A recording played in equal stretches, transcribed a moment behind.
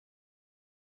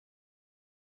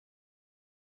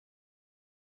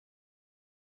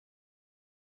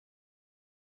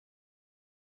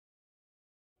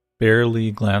barely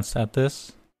glanced at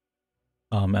this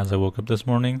as I woke up this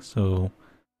morning, so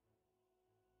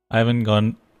I haven't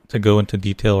gone to go into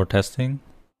detail or testing,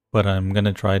 but I'm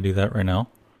gonna try to do that right now.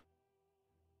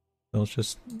 So let's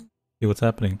just see what's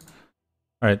happening.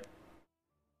 Alright.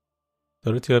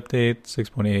 Dota 2 update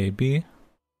 6.8b,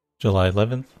 July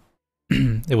 11th.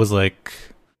 It was like,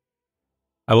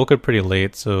 I woke up pretty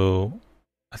late, so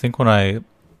I think when I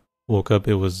woke up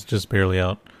it was just barely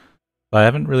out. But I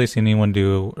haven't really seen anyone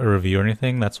do a review or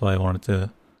anything, that's why I wanted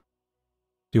to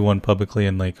do one publicly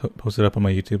and like post it up on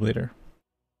my YouTube later.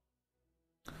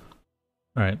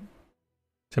 Alright.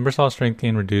 Timbersaw strength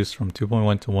gain reduced from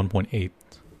 2.1 to 1.8.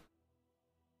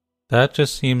 That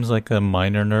just seems like a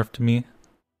minor nerf to me.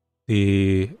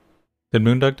 Did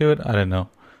Moondog do it? I don't know.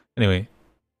 Anyway.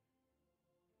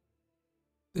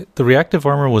 The reactive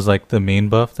armor was like the main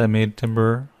buff that made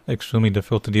Timber extremely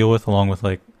difficult to deal with, along with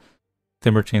like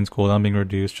Timber Chain's cooldown being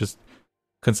reduced, just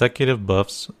consecutive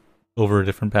buffs over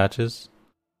different patches.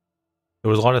 There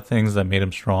was a lot of things that made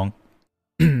him strong.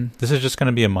 This is just going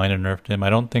to be a minor nerf to him. I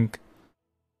don't think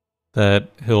that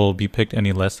he'll be picked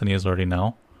any less than he is already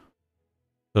now.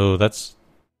 So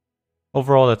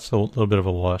overall that's a little bit of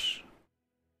a wash.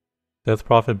 Death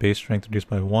Prophet base strength reduced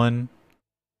by 1.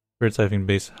 Spirit Siphon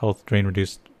base health drain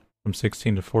reduced from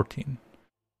 16 to 14.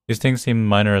 These things seem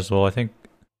minor as well. I think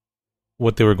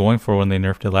what they were going for when they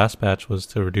nerfed it last patch was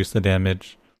to reduce the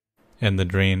damage and the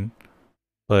drain.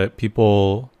 But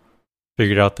people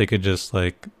figured out they could just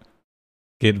like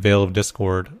get Veil of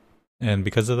Discord, and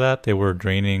because of that they were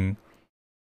draining,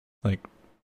 like,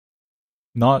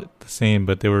 not the same,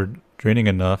 but they were draining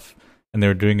enough and they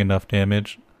were doing enough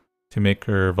damage to make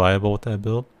her viable with that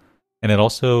build. And it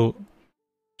also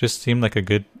just seemed like a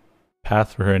good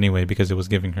path for her anyway, because it was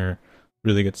giving her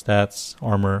really good stats,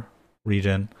 armor,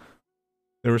 regen.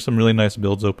 There were some really nice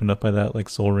builds opened up by that, like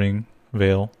Soul Ring,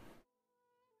 Veil.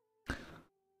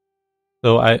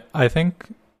 So I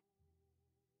think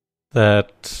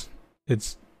that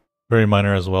it's very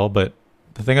minor as well, but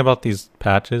the thing about these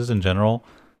patches in general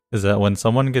is that when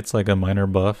someone gets like a minor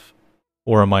buff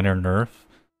or a minor nerf,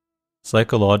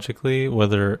 psychologically,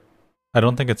 I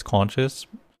don't think it's conscious,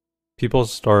 people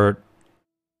start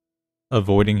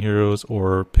avoiding heroes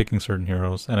or picking certain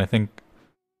heroes. And I think,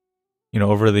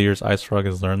 over the years, Ice Frog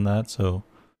has learned that. So,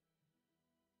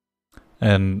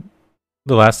 and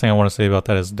the last thing I want to say about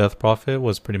that is Death Prophet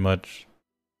was pretty much,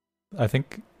 I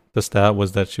think the stat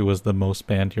was that she was the most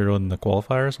banned hero in the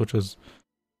qualifiers, which was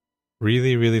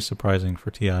really, really surprising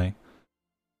for TI.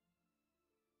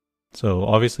 So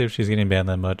obviously if she's getting banned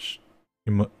that much,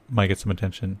 you might get some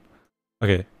attention.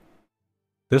 Okay.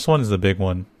 This one is the big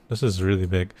one. This is really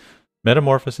big.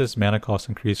 Metamorphosis mana cost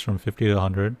increased from 50 to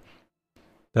 100.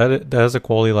 That is a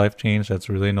quality life change that's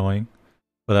really annoying,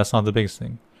 but that's not the biggest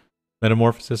thing.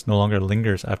 Metamorphosis no longer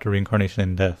lingers after reincarnation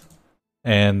and death.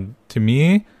 And to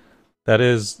me, that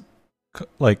is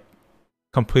like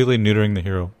completely neutering the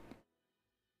hero.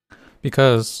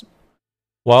 Because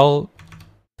while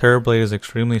Terrorblade is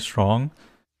extremely strong,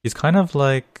 he's kind of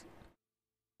like,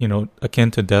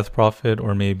 akin to Death Prophet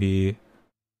or maybe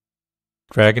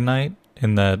Dragon Knight,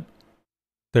 in that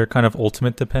they're kind of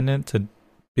ultimate dependent to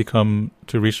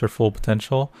reach their full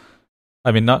potential.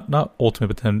 I mean, not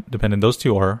ultimate dependent, those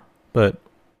two are, but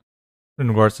in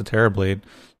regards to Terrorblade,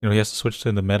 he has to switch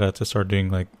to the meta to start doing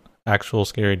like actual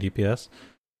scary DPS.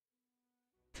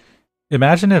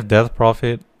 Imagine if Death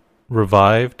Prophet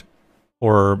revived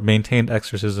or maintained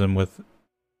exorcism with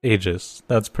Aegis.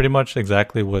 That's pretty much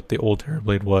exactly what the old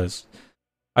Terrorblade was.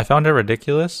 I found it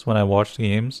ridiculous when I watched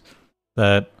games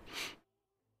that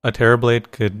a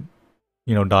Terrorblade could,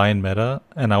 die in meta,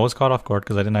 and I was caught off guard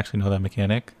because I didn't actually know that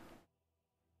mechanic.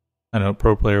 I know,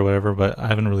 pro player or whatever, but I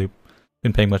haven't really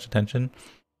been paying much attention.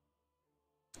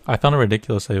 I found it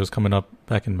ridiculous that he was coming up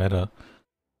back in meta,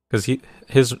 because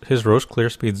his Roche clear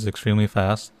speed is extremely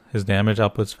fast. His damage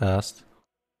output's fast.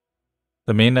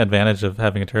 The main advantage of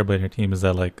having a Terrorblade in your team is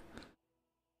that, like,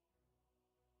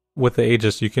 with the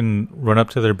Aegis, you can run up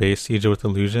to their base, siege it with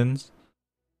illusions,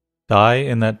 die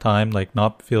in that time, like,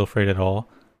 not feel afraid at all,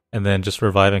 and then just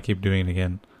revive and keep doing it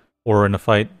again. Or in a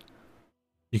fight,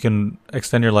 you can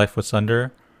extend your life with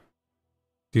Sunder,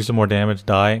 do some more damage,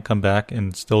 die, come back,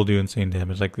 and still do insane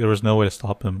damage. Like, there was no way to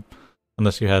stop him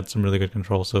unless you had some really good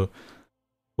control. So,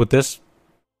 with this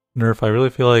nerf, I really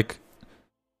feel like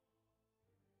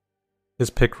his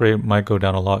pick rate might go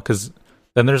down a lot, because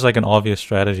then there's like an obvious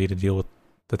strategy to deal with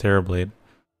the Terrorblade.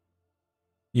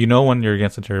 When you're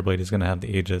against the Terrorblade, he's going to have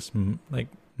the Aegis, like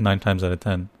 9 times out of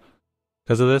 10.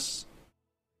 Because of this,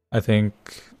 I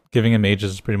think giving him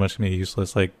Aegis is pretty much going to be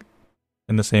useless, like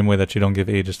in the same way that you don't give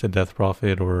Aegis to Death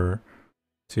Prophet or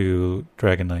to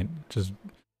Dragon Knight. Just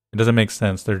it doesn't make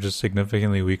sense. They're just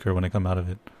significantly weaker when they come out of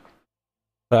it.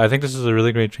 But I think this is a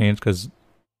really great change because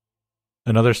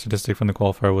another statistic from the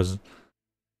qualifier was,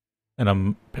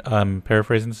 and I'm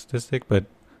paraphrasing the statistic, but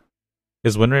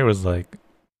his win rate was like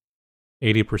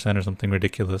 80% or something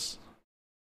ridiculous.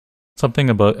 Something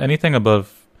about anything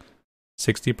above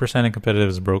 60% in competitive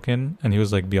is broken, and he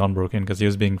was like beyond broken because he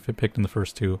was being picked in the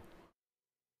first two.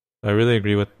 So I really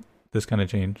agree with this kind of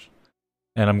change,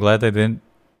 and I'm glad they didn't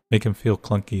make him feel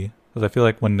clunky, because I feel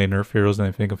like when they nerf heroes and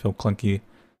they make him feel clunky,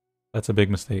 that's a big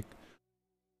mistake.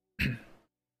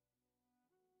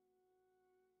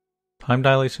 Time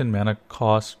dilation mana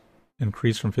cost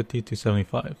increased from 50 to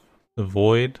 75. The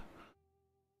void,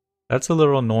 that's a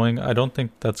little annoying. I don't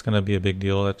think that's going to be a big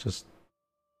deal. That's just,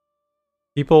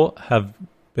 people have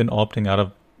been opting out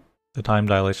of the time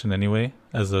dilation anyway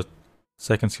as a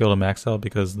second skill to max out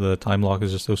because the time lock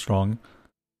is just so strong.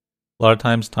 A lot of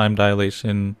times time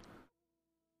dilation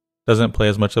doesn't play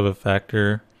as much of a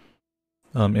factor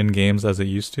in games as it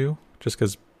used to, just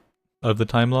because of the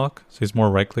time lock. So it's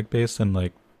more right click based and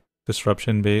like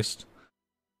disruption based.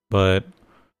 But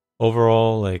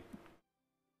overall, like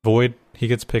Void, he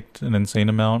gets picked an insane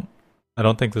amount. I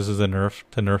don't think this is a nerf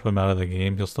to nerf him out of the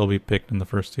game. He'll still be picked in the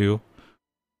first two,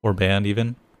 or banned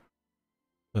even.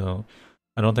 So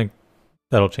I don't think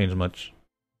that'll change much.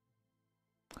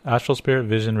 Astral Spirit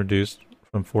Vision reduced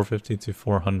from 450 to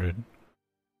 400.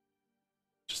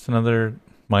 Just another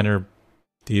minor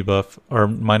debuff, or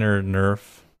minor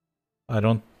nerf. I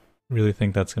don't really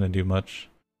think that's going to do much,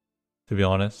 to be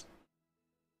honest.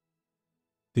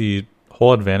 The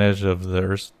whole advantage of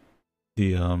the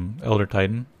Elder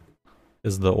Titan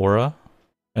is the aura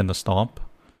and the stomp.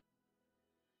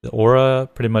 The aura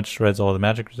pretty much shreds all the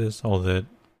magic resist, all the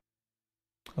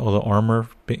armor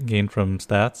gained from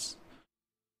stats.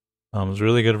 It's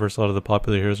really good versus a lot of the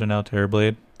popular heroes right now.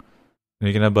 Terrorblade, and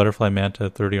you can have Butterfly Manta,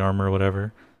 30 armor or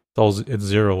whatever. It's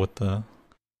 0 with the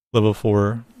level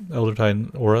 4 Elder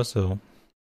Titan aura, so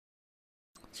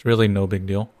it's really no big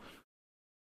deal.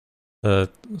 The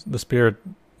Spirit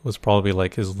was probably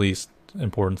like his least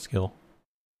important skill.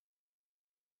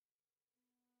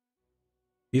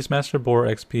 Beastmaster Boar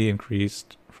XP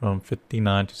increased from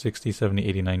 59 to 60, 70,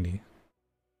 80, 90.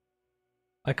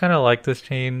 I kind of like this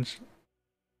change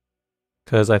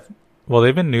because they've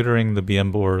been neutering the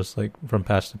BM boars like from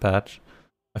patch to patch.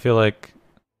 I feel like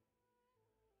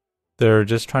they're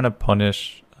just trying to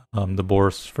punish the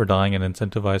boars for dying and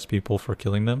incentivize people for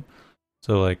killing them.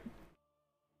 So like,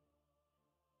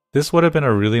 this would have been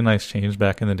a really nice change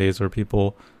back in the days where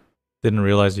people didn't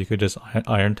realize you could just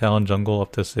Iron Talon jungle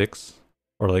up to 6,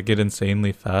 or like get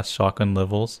insanely fast shotgun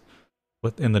levels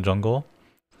in the jungle.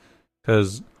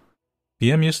 Because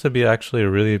BM used to be actually a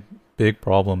really big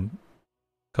problem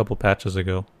a couple patches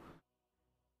ago.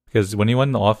 Because when you went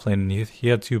in the offlane, he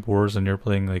had 2 boars and you're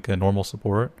playing like a normal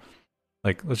support.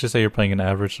 Like, let's just say you're playing an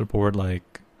average support,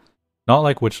 like, not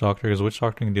like Witch Doctor, because Witch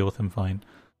Doctor can deal with him fine.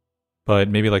 But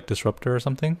maybe like Disruptor or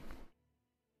something.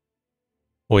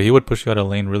 Well, he would push you out of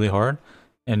lane really hard,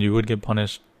 and you would get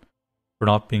punished for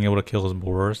not being able to kill his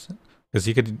boars. Because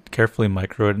he could carefully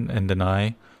micro it and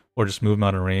deny, or just move him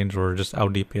out of range, or just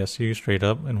out DPS you straight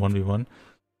up in 1v1.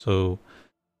 So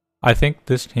I think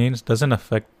this change doesn't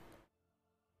affect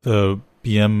the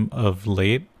BM of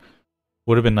late.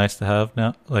 Would have been nice to have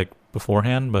now, like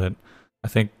beforehand, but I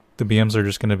think the BMs are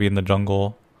just going to be in the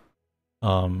jungle.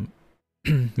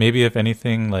 Maybe if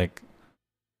anything, like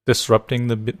disrupting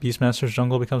the Beastmaster's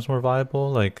jungle becomes more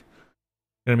viable. Like,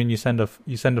 you know what I mean?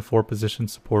 You send a 4 position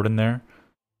support in there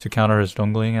to counter his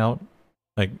jungling out.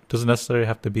 Like, doesn't necessarily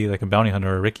have to be like a bounty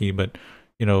hunter or Riki, but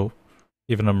you know,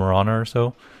 even a Marana or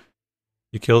so.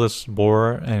 You kill this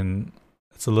boar and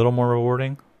it's a little more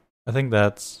rewarding. I think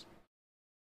that's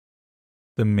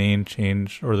the main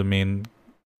change or the main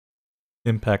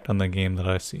impact on the game that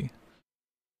I see.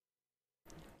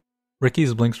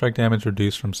 Riki's blink strike damage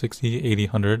reduced from 60, 80,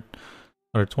 100,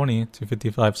 120 to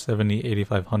 55, 70,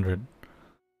 85, 100.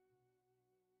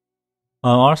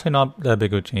 Honestly, not that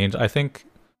big of a change. I think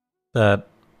that,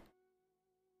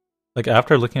 like,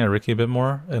 after looking at Riki a bit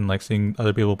more and like seeing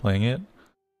other people playing it,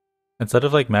 instead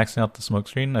of like maxing out the smoke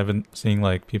screen, I've been seeing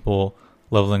like people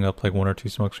leveling up like 1 or 2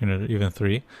 smoke screen or even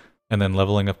 3, and then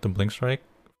leveling up the blink strike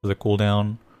for the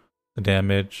cooldown, the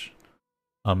damage,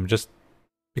 just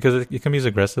because it can be used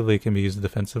aggressively, it can be used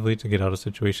defensively to get out of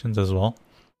situations as well.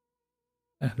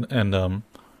 And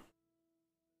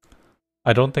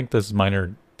I don't think this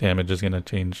minor damage is going to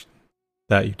change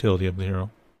that utility of the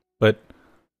hero. But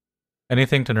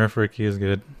anything to nerf Riki is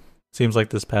good. Seems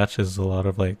like this patch is a lot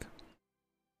of like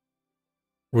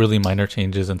really minor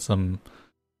changes and some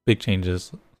big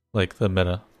changes, like the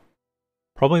meta.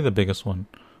 Probably the biggest one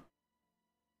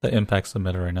that impacts the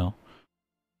meta right now.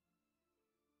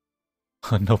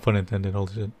 No pun intended,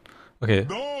 holy shit. Okay.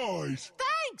 Nice!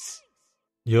 Thanks!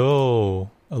 Yo,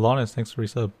 Alanis, thanks for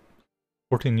resub.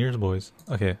 14 years, boys.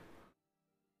 Okay.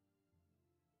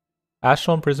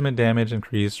 Astral Imprisonment damage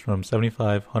increased from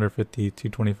 75, 150,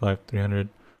 225, 300,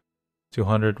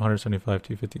 200, 175,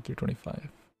 250, 325.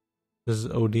 This is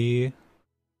OD.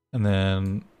 And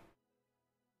then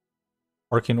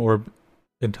Arcane Orb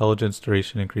intelligence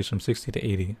duration increased from 60 to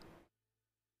 80.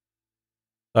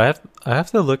 I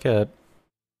have to look at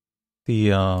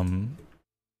the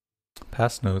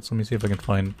past notes. Let me see if I can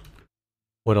find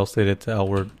what else they did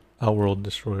to Outworld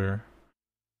Destroyer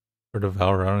or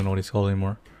Devourer. I don't know what he's called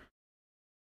anymore.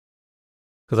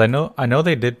 Because I know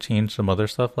they did change some other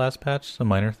stuff last patch, some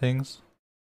minor things.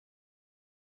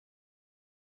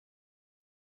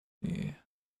 Yeah.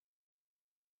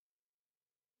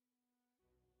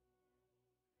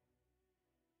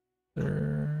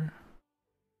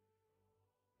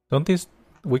 Don't these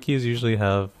wikis usually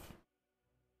have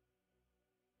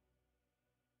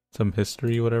some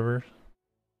history, whatever?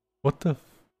 What the?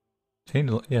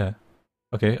 Change? Yeah.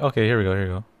 Okay. Okay. Here we go. Here we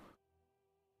go.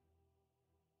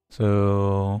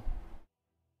 So,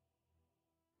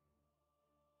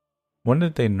 when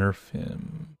did they nerf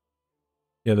him?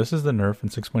 Yeah, this is the nerf in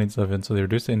 6.87. So they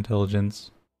reduced the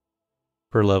intelligence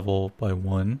per level by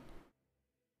 1,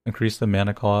 increased the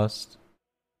mana cost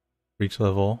for each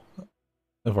level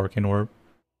of Arcane Orb,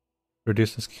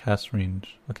 reduced his cast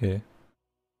range. Okay.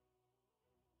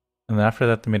 And then after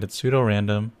that, they made it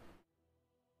pseudo-random,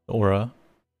 the aura.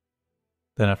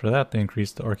 Then after that, they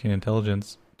increased the Arcane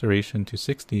Intelligence duration to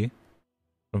 60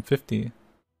 from 50.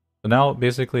 So now,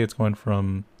 basically, it's going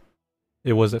from...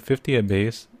 It was at 50 at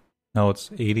base, now it's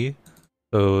 80.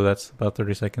 So that's about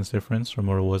 30 seconds difference from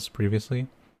what it was previously.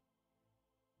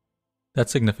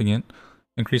 That's significant.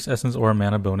 Increased Essence Aura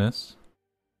mana bonus.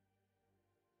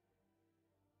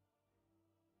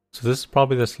 So this is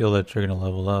probably the skill that you're going to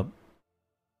level up.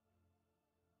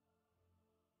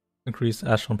 Increased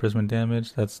Astral Imprisonment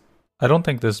damage. That's... I don't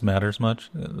think this matters much,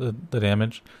 the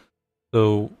damage.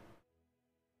 So,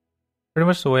 pretty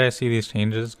much the way I see these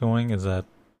changes going is that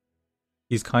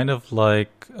he's kind of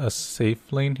like a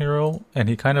safe lane hero, and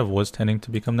he kind of was tending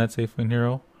to become that safe lane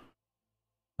hero.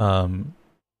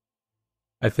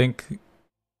 I think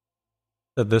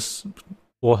that this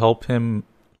will help him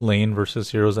lane versus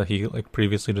heroes that he like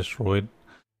previously destroyed.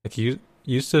 Like you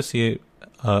used to see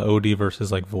OD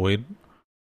versus like Void.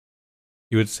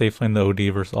 You would safe lane the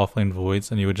OD versus offlane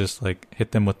Voids, and you would just like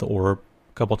hit them with the orb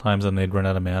a couple times, and they'd run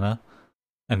out of mana,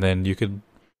 and then you could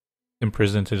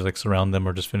imprison to like surround them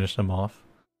or just finish them off.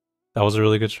 That was a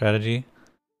really good strategy.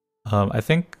 I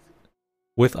think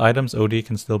with items, OD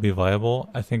can still be viable.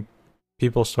 I think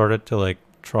people started to like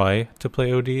try to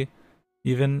play OD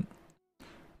even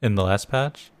in the last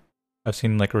patch. I've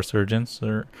seen like resurgence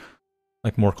or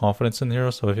like more confidence in the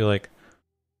hero, so I feel like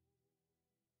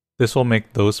this will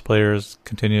make those players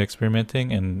continue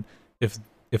experimenting, and if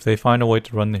they find a way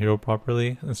to run the hero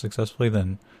properly and successfully,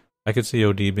 then I could see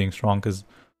OD being strong, because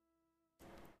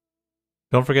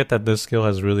don't forget that this skill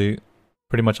has really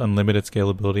pretty much unlimited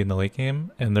scalability in the late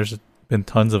game, and there's been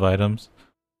tons of items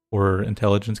or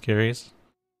intelligence carries,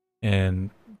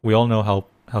 and we all know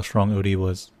how strong OD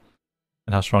was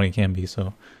and how strong he can be,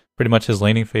 so pretty much his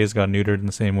laning phase got neutered in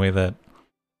the same way that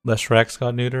Leshrac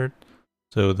got neutered.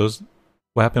 So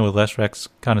what happened with Leshrac's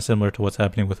kind of similar to what's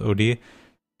happening with OD.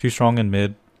 Too strong in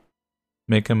mid,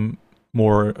 make him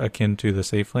more akin to the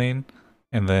safe lane,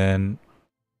 and then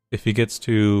if he gets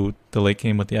to the late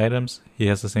game with the items, he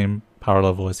has the same power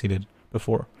level as he did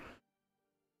before.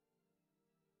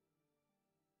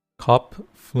 Cop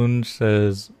Flunge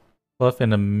says, FLUFF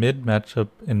in a mid matchup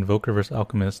Invoker vs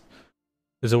Alchemist.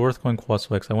 Is it worth going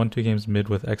Quaswex? I won 2 games mid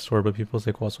with Extor, but people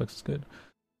say Quaswex is good.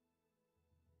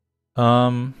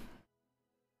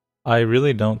 I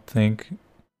really don't think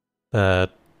that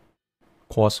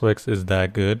Quaswex is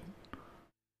that good.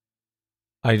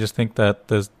 I just think that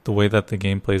the way that the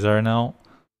game plays are now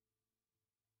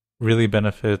really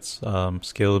benefits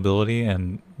scalability,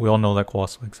 and we all know that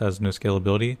Quaswex has no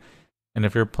scalability. And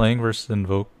if you're playing versus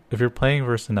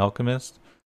an Alchemist,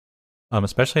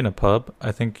 especially in a pub,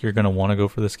 I think you're gonna want to go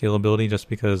for the scalability, just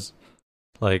because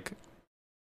like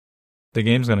the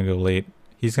game's gonna go late.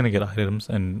 He's going to get items,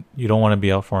 and you don't want to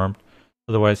be out farmed.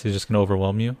 Otherwise, he's just going to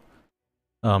overwhelm you.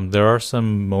 There are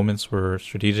some moments where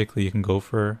strategically you can go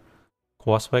for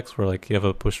Quaswex, where like you have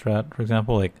a push strat, for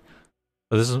example. Like,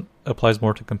 but this applies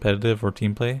more to competitive or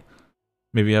team play.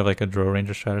 Maybe you have like a Drow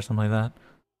Ranger strat or something like that.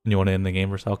 and you want to end the game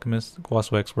versus Alchemist,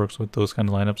 Quaswex works with those kind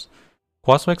of lineups.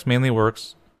 Quaswex mainly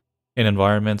works in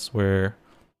environments where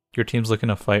your team's looking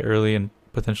to fight early and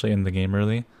potentially end the game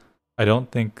early. I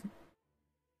don't think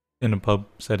in a pub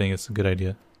setting it's a good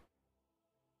idea.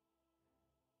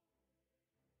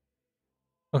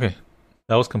 Okay,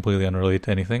 that was completely unrelated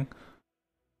to anything.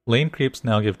 Lane creeps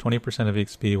now give 20% of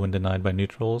XP when denied by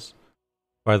neutrals,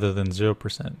 rather than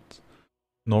 0%.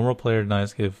 Normal player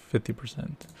denies give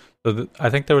 50%. So I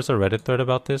think there was a Reddit thread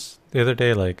about this the other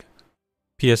day, like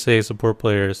PSA support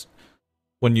players,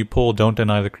 when you pull, don't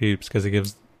deny the creeps because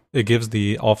it gives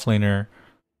the offlaner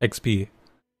XP.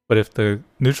 But if the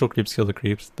neutral creeps kill the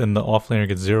creeps, then the offlaner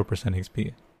gets 0%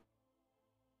 XP.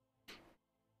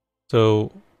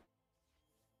 So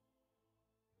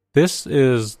this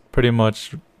is pretty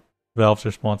much Valve's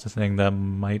response to saying that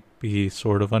might be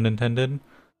sort of unintended,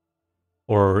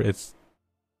 or it's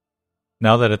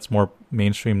now that it's more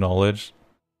mainstream knowledge,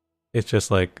 it's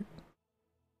just like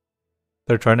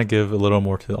they're trying to give a little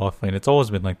more to the offlane. It's always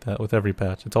been like that with every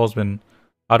patch. It's always been,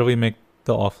 how do we make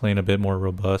the offlane a bit more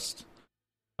robust?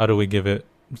 How do we give it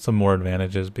some more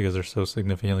advantages because they're so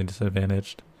significantly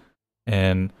disadvantaged?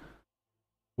 And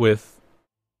with,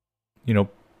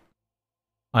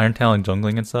 Iron Talon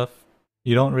jungling and stuff,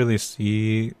 you don't really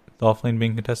see the offlane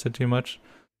being contested too much.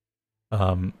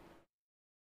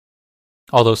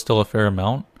 Although still a fair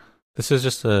amount. This is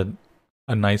just a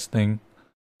nice thing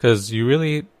because you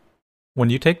really, when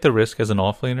you take the risk as an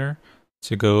offlaner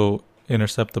to go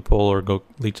intercept the pull or go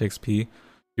leech XP,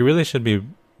 you really should be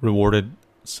rewarded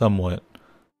somewhat.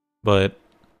 But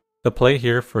the play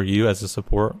here for you as a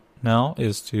support now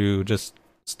is to just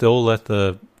still let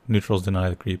the neutrals deny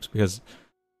the creeps, because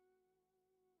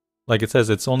like it says,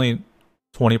 it's only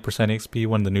 20% XP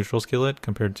when the neutrals kill it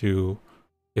compared to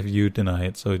if you deny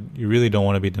it. So you really don't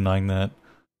want to be denying that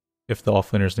if the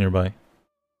offlaner's nearby.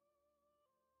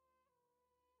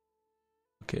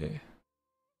 Okay.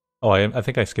 Oh, I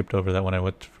think I skipped over that when I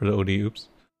went for the OD. Oops.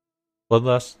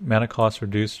 Bloodlust manacost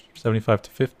reduced 75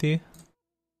 to 50.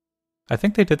 I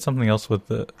think they did something else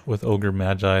with Ogre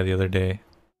Magi the other day,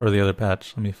 or the other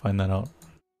patch. Let me find that out.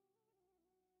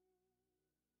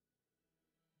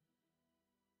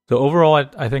 So overall,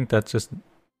 I think that's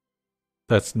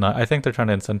not. I think they're trying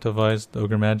to incentivize the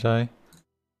Ogre Magi.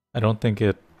 I don't think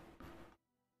it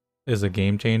is a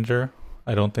game changer.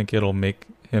 I don't think it'll make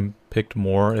him picked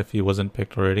more if he wasn't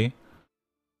picked already.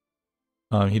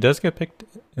 He does get picked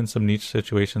in some niche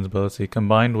situations, but let's see.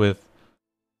 Combined with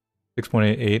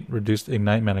 6.88, reduced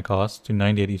ignite mana cost to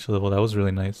 90 at each level. That was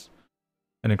really nice.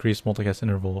 And increased multicast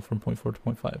interval from 0.4 to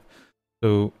 0.5.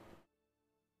 So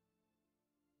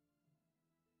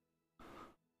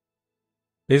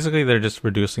basically, they're just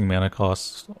reducing mana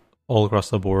costs all across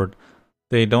the board.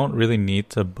 They don't really need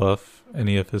to buff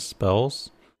any of his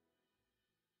spells.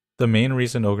 The main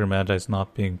reason Ogre Magi is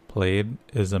not being played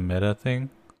is a meta thing.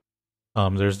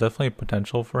 There's definitely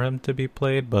potential for him to be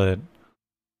played, but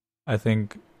I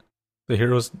think the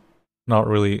hero's not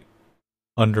really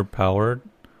underpowered,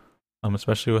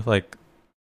 especially with like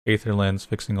Aetherlands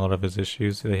fixing a lot of his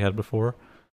issues they had before.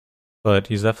 But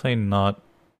he's definitely not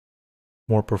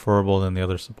more preferable than the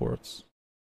other supports.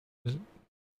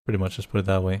 Pretty much just put it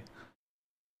that way.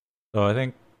 So I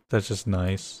think that's just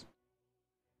nice.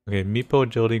 Okay, Meepo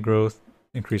agility growth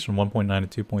increased from 1.9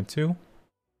 to 2.2.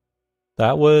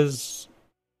 That was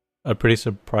a pretty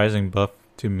surprising buff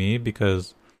to me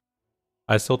because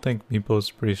I still think Meepo's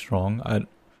pretty strong. I'm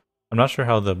not sure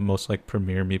how the most like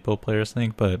premier Meepo players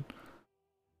think, but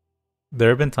there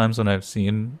have been times when I've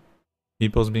seen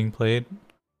Meepos being played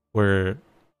where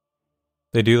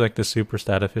they do like the super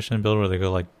stat efficient build where they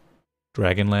go like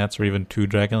Dragon Lance or even 2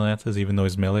 Dragon Lances even though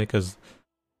he's melee, because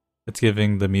it's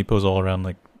giving the Meepos all around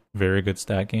like very good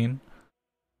stat gain.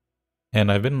 And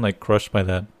I've been like crushed by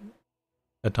that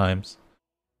at times.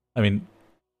 I mean,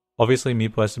 obviously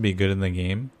Meepo has to be good in the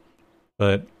game,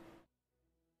 but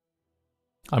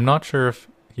I'm not sure if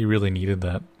he really needed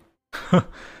that.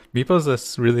 Meepo's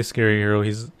a really scary hero.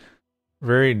 He's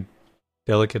very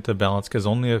delicate to balance because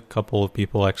only a couple of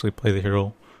people actually play the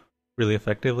hero really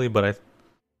effectively, but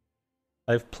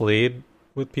I've played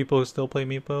with people who still play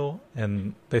Meepo,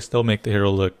 and they still make the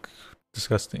hero look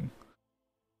disgusting.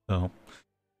 So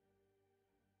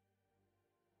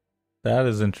that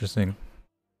is interesting.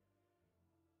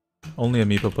 Only a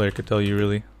Meepo player could tell you,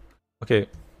 really. Okay.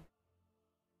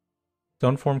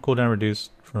 Stone form cooldown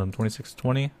reduced from 26 to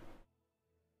 20.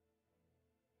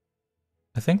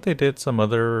 I think they did some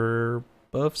other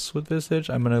buffs with Visage.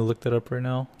 I'm gonna look that up right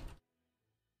now.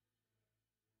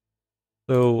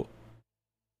 So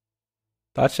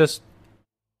that's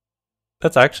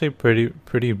actually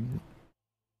pretty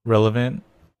relevant,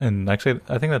 and actually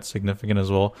I think that's significant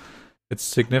as well. It's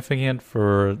significant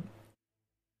for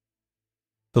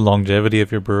the longevity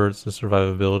of your birds, the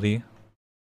survivability,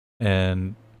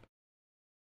 and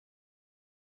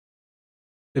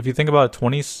if you think about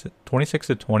it, 26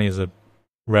 to 20 is a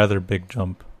rather big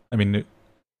jump. I mean,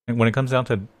 when it comes down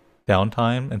to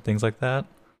downtime and things like that,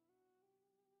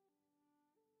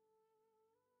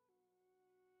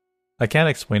 I can't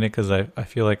explain it because I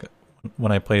feel like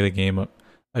when I play the game,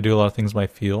 I do a lot of things by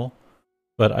feel,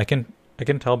 but I can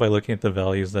tell by looking at the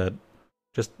values that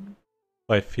just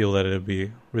by feel that it would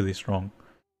be really strong.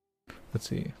 Let's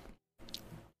see.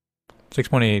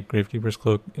 6.8 Gravekeeper's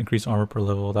Cloak, increased armor per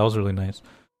level. That was really nice.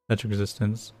 Magic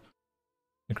resistance,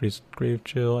 increased grave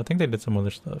chill. I think they did some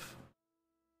other stuff.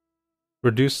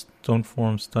 Reduced stone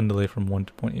form stun delay from 1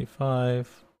 to 0.85.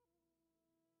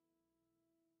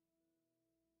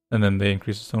 And then they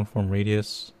increased the stone form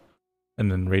radius. And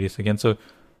then radius again. So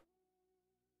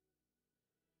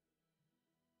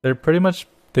they've pretty much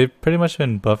been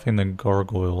buffing the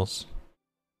gargoyles.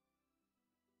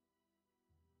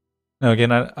 Now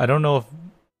again, I don't know if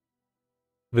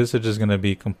Visage is going to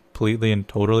be completely and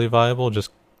totally viable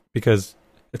just because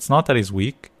it's not that he's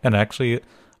weak, and actually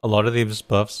a lot of these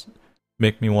buffs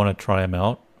make me want to try him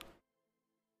out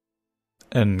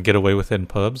and get away with it in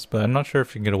pubs, but I'm not sure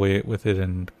if you can get away with it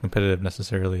in competitive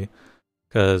necessarily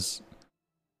because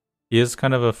he is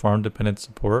kind of a farm dependent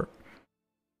support,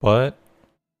 but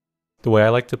the way I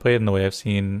like to play it and the way I've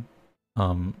seen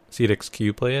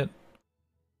CDXQ play it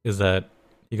is that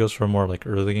he goes for a more like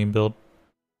early game build,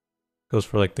 goes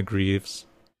for like the Greaves,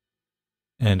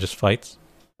 and just fights.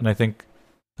 And I think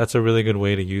that's a really good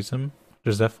way to use him.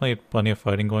 There's definitely plenty of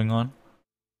fighting going on,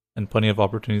 and plenty of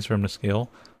opportunities for him to scale.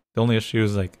 The only issue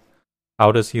is like,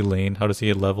 how does he lane? How does he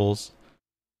get levels?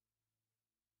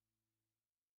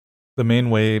 The main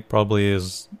way probably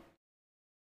is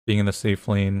being in the safe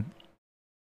lane,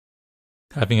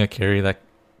 having a carry that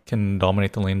can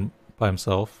dominate the lane by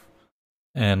himself,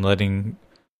 and letting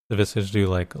the Visage do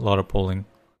like a lot of pulling.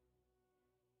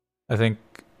 I think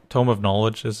Tome of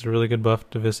Knowledge is a really good buff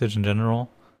to Visage in general.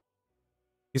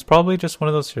 He's probably just one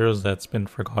of those heroes that's been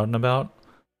forgotten about.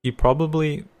 He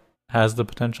probably has the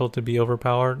potential to be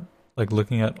overpowered, like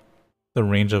looking at the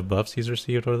range of buffs he's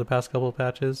received over the past couple of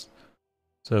patches.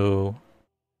 So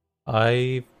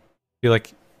I feel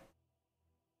like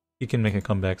he can make a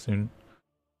comeback soon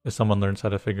if someone learns how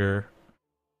to figure,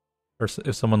 or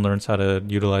if someone learns how to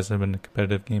utilize him in a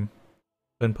competitive game.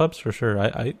 But in pubs, for sure.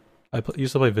 I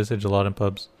used to play Visage a lot in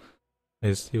pubs.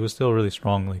 He was still really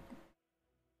strong, like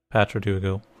patch or two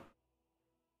ago.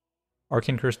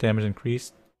 Arcane Curse damage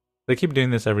increased. They keep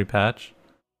doing this every patch.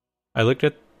 I looked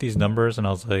at these numbers and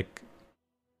I was like,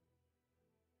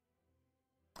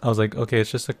 okay,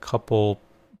 it's just a couple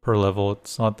per level.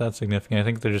 It's not that significant. I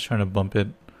think they're just trying to bump it.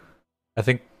 I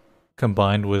think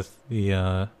combined with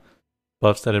the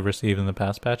buffs that I've received in the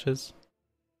past patches,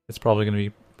 it's probably going to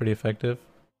be pretty effective.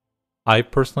 I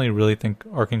personally really think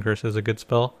Arcane Curse is a good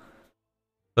spell.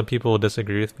 Some people will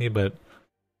disagree with me, but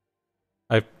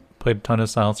I've played a ton of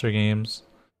Silencer games.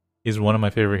 He's one of my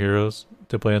favorite heroes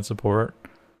to play in support,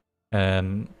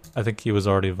 and I think he was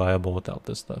already viable without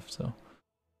this stuff, so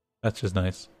that's just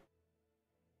nice.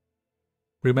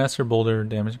 Brewmaster Boulder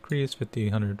damage increase, 50,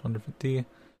 100, 150.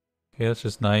 Okay, that's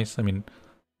just nice. I mean,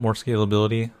 more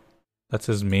scalability. That's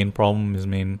his main problem, his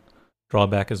main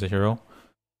drawback as a hero.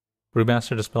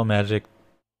 Brewmaster Dispel Magic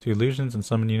to illusions and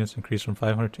summon units increase from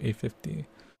 500 to 850.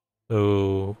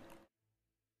 So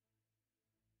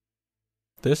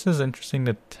this is interesting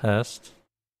to test.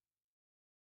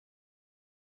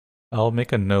 I'll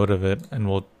make a note of it and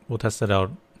we'll test it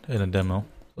out in a demo.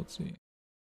 Let's see.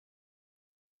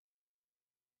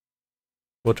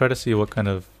 We'll try to see what kind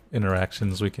of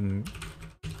interactions we can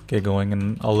get going,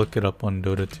 and I'll look it up on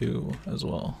Dota 2 as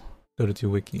well. Dota 2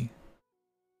 wiki.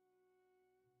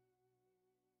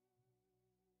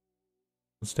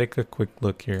 Let's take a quick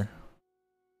look here.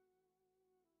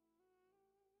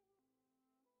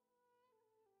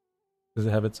 Does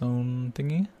it have its own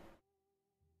thingy?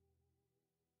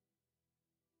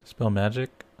 Spell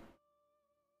magic.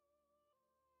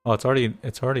 Oh, it's already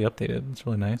updated. It's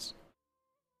really nice.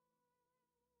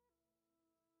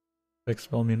 Fix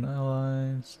spell immune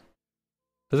allies.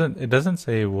 It doesn't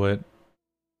say what.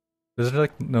 There's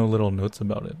like no little notes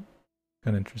about it.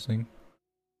 Kind of interesting.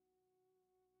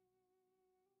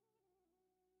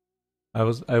 I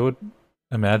would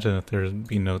imagine that there'd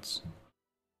be notes.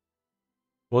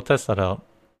 We'll test that out.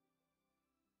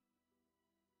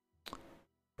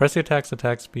 Press the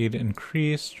attack speed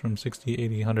increased from 60,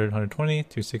 80, 100, 120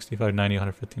 to 65, 90,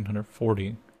 115,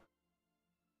 140.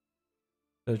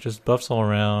 There's just buffs all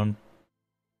around.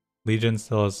 Legion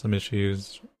still has some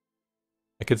issues.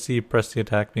 I could see press the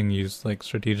attack being used like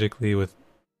strategically with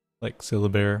like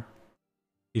Syllabear,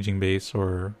 sieging base,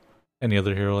 or any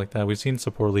other hero like that. We've seen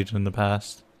support Legion in the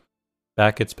past.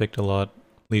 Bat gets picked a lot.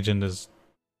 Legion is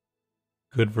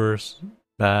good versus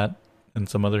Bat and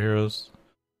some other heroes.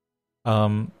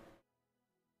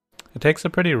 It takes a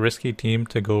pretty risky team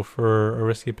to go for a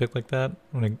risky pick like that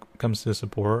when it comes to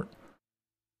support.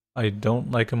 I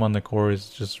don't like him on the core. He's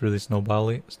just really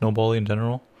snowbally in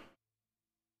general.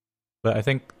 But I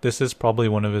think this is probably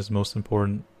one of his most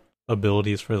important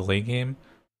abilities for the late game.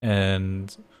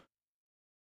 And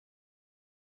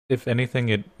if anything,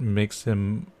 it makes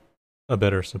him a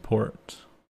better support.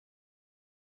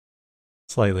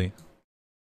 Slightly.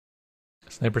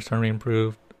 Sniper's turn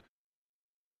improved.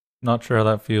 Not sure how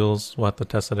that feels. We'll have to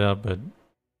test it out, but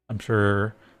I'm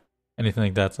sure anything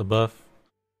like that's a buff.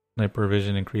 Sniper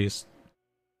vision increased.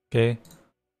 Okay.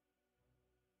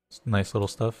 Nice little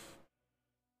stuff.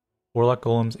 Warlock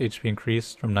Golem's HP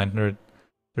increased from 900,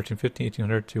 1350,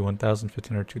 1800 to 1000,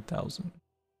 1500, 2000.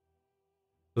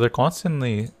 So they're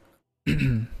constantly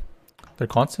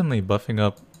buffing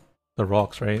up the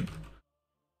rocks, right?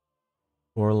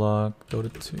 Warlock,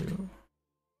 Dota 2.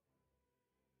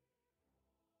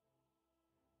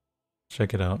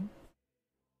 Check it out.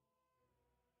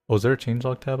 Oh, is there a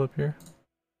changelog tab up here?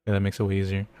 Yeah, that makes it way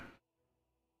easier.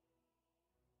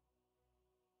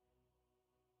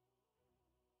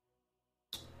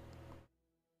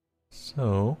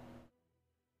 So,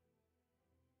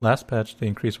 last patch they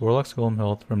increased Warlock's Golem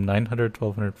health from 900,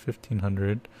 1200,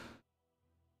 1500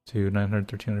 to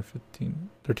 900, 1300,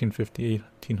 1350,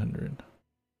 1800.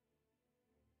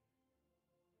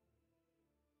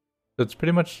 So it's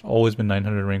pretty much always been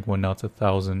 900 rank 1, now it's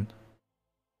 1000.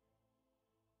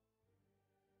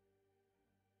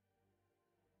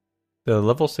 The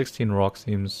level 16 rock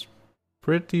seems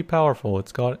pretty powerful.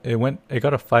 It got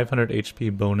a 500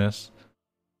 HP bonus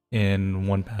in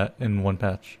one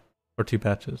patch or 2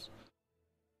 patches.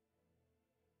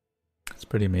 It's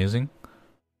pretty amazing.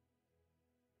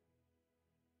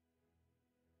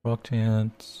 Rock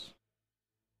chance.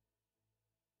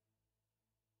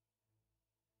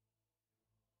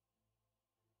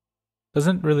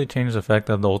 Doesn't really change the fact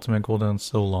that the ultimate cooldown's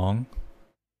so long.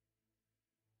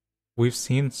 We've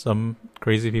seen some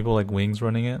crazy people like Wings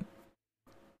running it.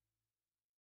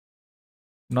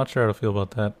 Not sure how to feel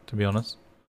about that, to be honest.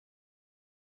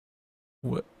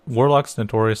 Warlock's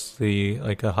notoriously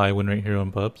like a high win rate hero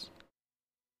in pubs.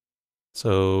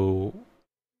 So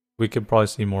we could probably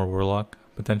see more Warlock,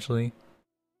 potentially.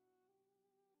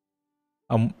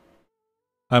 I'm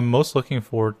most looking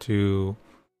forward to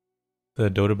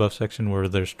the Dota buff section where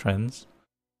there's trends.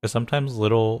 Because sometimes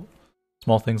little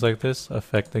small things like this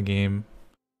affect the game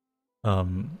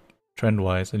trend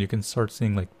wise, and you can start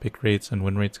seeing like pick rates and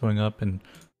win rates going up, and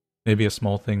maybe a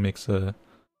small thing makes a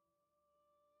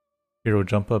hero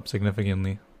jump up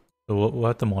significantly. So we'll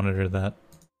have to monitor that.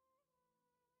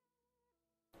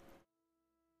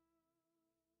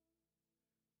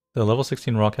 The level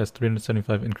 16 rock has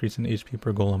 375 increase in HP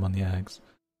per golem on the Ags.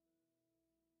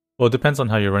 Well, it depends on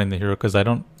how you're running the hero, because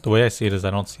the way I see it is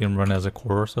I don't see him run as a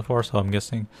core so far, so I'm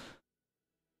guessing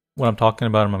when I'm talking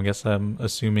about him, I'm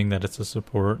assuming that it's a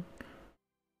support.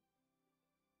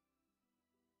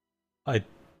 I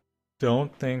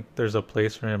don't think there's a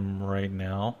place for him right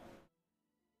now.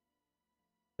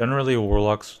 Generally,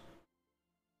 Warlock's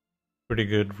pretty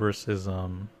good versus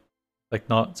like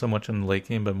not so much in the late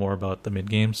game, but more about the mid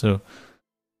game. So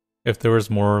if there was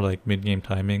more like mid game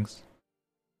timings,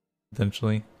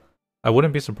 potentially, I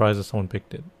wouldn't be surprised if someone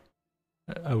picked it.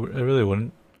 I really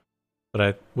wouldn't, but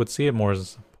I would see it more as a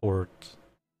support.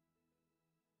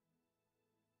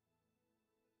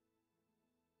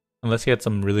 Unless he had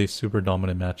some really super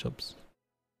dominant matchups.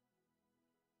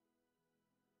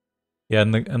 Yeah,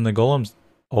 and the golems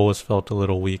always felt a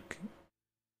little weak.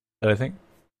 But I think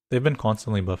they've been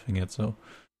constantly buffing it, so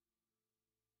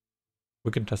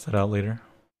we can test that out later.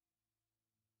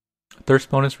 Thirst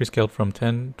bonus rescaled from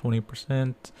 10,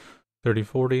 20%, 30,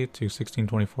 40 to 16,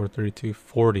 24, 32,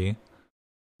 40.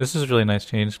 This is a really nice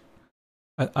change.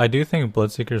 I do think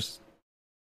Bloodseeker's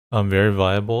very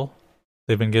viable.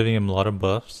 They've been giving him a lot of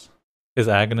buffs. His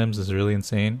Aghanims is really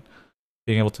insane.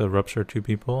 Being able to rupture 2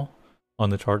 people on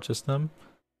the chart system.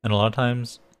 And a lot of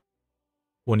times,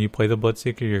 when you play the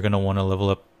Bloodseeker, you're going to want to level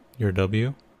up your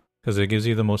W. Because it gives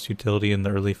you the most utility in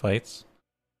the early fights.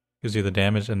 Gives you the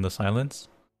damage and the silence.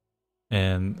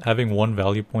 And having 1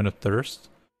 value point of Thirst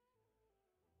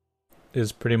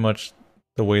is pretty much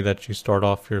the way that you start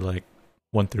off your like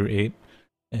 1 through 8.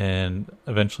 And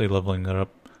eventually leveling it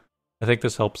up I think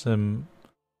this helps him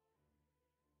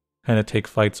kind of take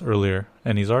fights earlier,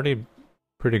 and he's already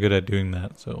pretty good at doing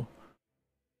that, so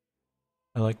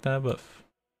I like that buff.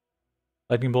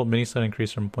 Lightning Bolt mini stun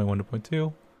increase from 0.1 to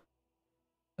 0.2.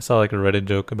 I saw like a Reddit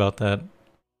joke about that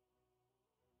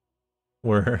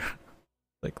where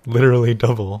like literally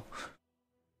double.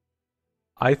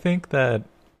 I think that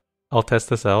I'll test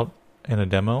this out in a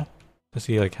demo to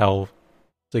see like how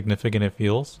significant it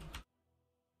feels.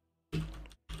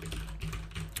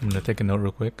 I'm gonna take a note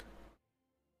real quick.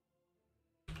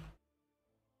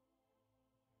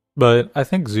 But I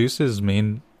think Zeus's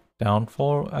main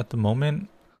downfall at the moment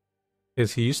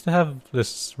is he used to have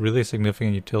this really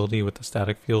significant utility with the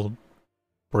static field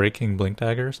breaking blink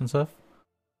daggers and stuff.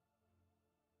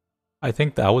 I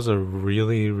think that was a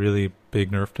really, really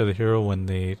big nerf to the hero when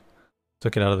they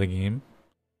took it out of the game.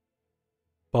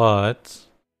 But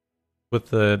with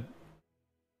the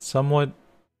somewhat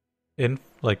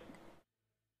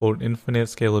quote infinite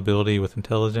scalability with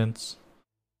intelligence,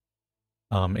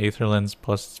 Aether Lens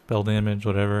plus spell damage,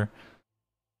 whatever,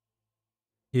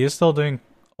 he is still doing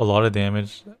a lot of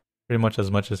damage, pretty much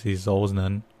as he's always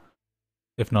done,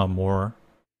 if not more.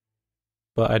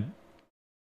 But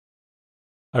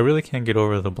I really can't get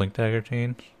over the blink dagger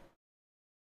change.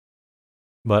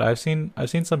 But I've seen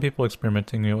some people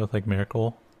experimenting it with like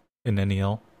Miracle in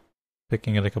NEL,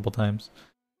 picking it a couple times.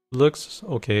 Looks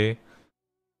okay.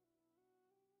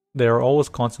 They're always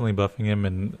constantly buffing him,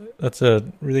 and that's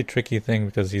a really tricky thing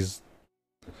because Zeus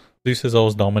is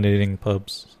always dominating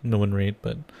pubs, no win rate,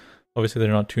 but obviously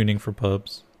they're not tuning for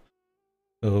pubs.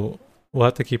 So we'll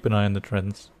have to keep an eye on the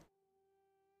trends.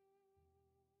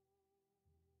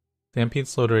 Stampede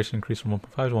slow duration increased from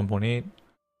 1.5 to 1.8.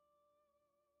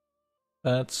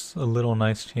 That's a little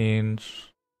nice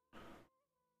change.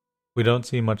 We don't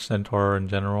see much Centaur in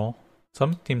general.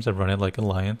 Some teams have run it like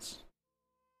Alliance.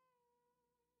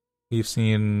 We've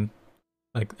seen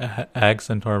like Ag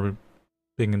Centaur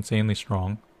being insanely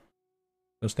strong.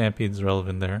 So Stampede's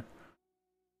relevant there.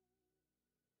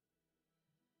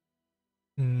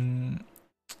 Seems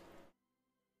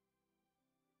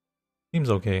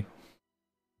okay.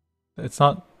 That's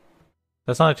not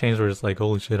a change where it's like,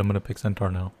 holy shit, I'm gonna pick Centaur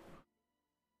now.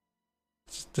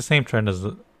 It's the same trend as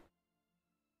the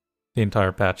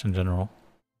entire patch in general.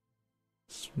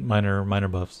 It's minor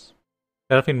buffs.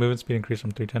 Battlefield movement speed increased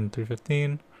from 310 to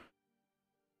 315.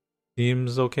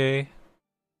 Seems okay.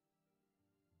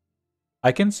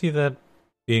 I can see that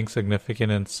being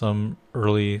significant in some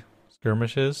early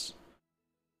skirmishes,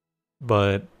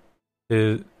 but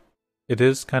it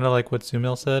is kind of like what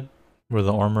Sumail said, where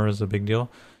the armor is a big deal.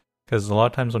 Because a lot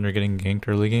of times when you're getting ganked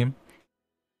early game,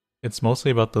 it's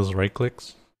mostly about those right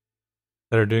clicks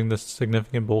that are doing the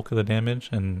significant bulk of the damage,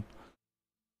 and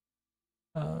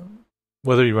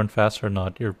whether you run fast or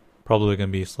not, you're probably going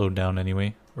to be slowed down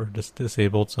anyway, or just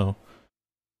disabled, so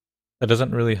that doesn't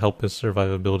really help his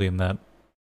survivability in that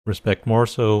respect. More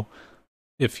so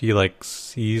if he like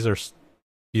sees or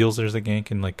feels there's a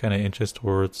gank and like kind of inches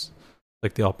towards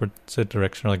like the opposite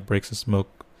direction, or like breaks a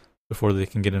smoke before they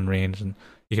can get in range and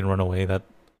he can run away.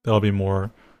 That'll be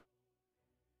more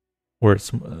where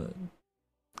it's going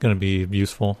to be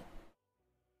useful.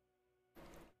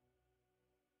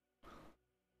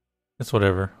 It's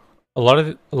whatever. A lot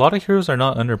of heroes are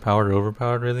not underpowered or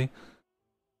overpowered, really.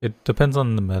 It depends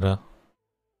on the meta.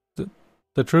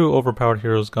 The true overpowered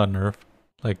heroes got nerfed,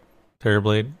 like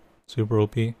Terrorblade, super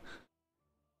OP.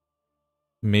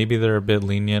 Maybe they're a bit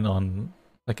lenient on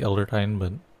like Elder Titan,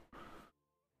 but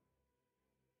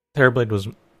Terrorblade was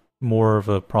more of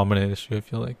a prominent issue, I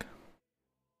feel like.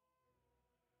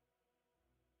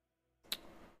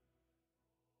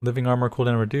 Living armor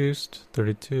cooldown reduced,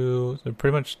 32. So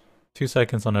pretty much 2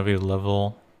 seconds on every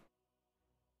level.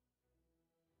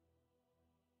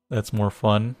 That's more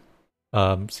fun.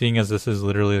 Seeing as this is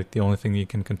literally like the only thing you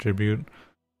can contribute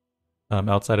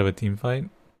outside of a team fight.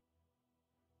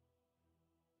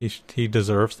 He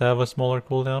deserves to have a smaller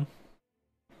cooldown.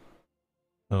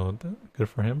 So good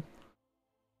for him.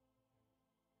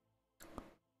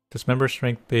 Dismember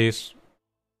strength base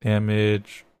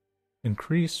damage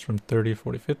increased from 30,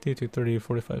 40, 50 to 30,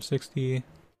 45, 60.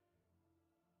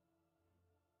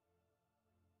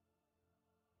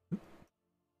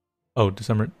 Oh,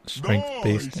 December strength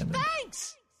base damage.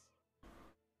 Thanks.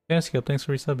 Fantasy thanks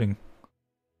for resubbing.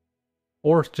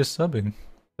 Or just subbing.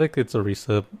 I think it's a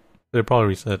resub. They'll probably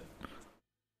reset.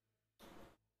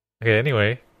 Okay,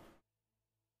 anyway.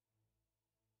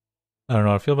 I don't know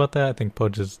how I feel about that. I think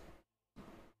Pudge is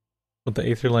with the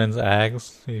Aether Lens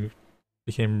Ags. He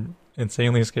became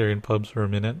insanely scary in pubs for a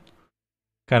minute.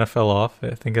 Kind of fell off.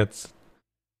 I think that's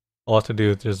a lot to do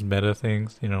with just meta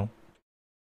things, you know.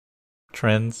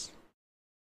 trends.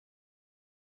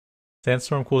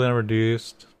 Sandstorm cooldown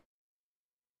reduced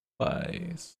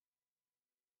by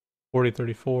 40,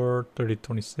 34, 30,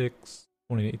 26,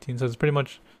 20, 18. So it's pretty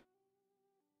much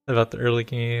about the early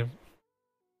game.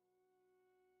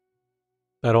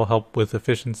 That'll help with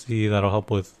efficiency. That'll help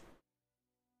with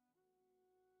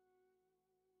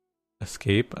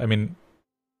escape. I mean,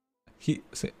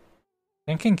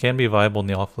 tanking can be viable in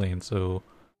the off lane, so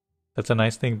that's a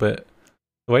nice thing. But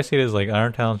the way I see it is like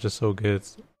Iron Talon's just so good.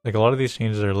 Like a lot of these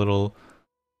changes are a little,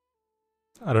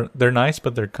 they're nice,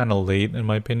 but they're kind of late in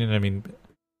my opinion. I mean,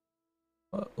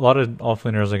 a lot of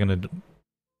offlaners are gonna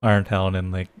Iron Talon,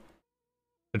 and like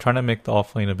they're trying to make the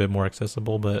offlane a bit more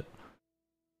accessible, but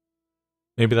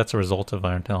maybe that's a result of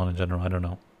Iron Talon in general. I don't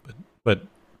know, but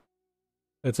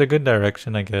it's a good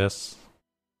direction, I guess.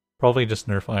 Probably just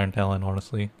nerf Iron Talon,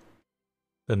 honestly.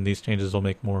 Then these changes will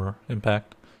make more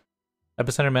impact.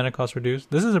 Epicenter mana cost reduced.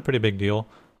 This is a pretty big deal.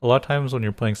 A lot of times when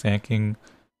you're playing Sand King,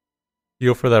 you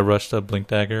go for that rushed up Blink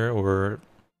Dagger, or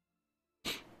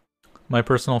my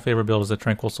personal favorite build is a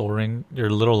Tranquil Soul Ring. You're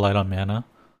a little light on mana,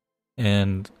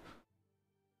 and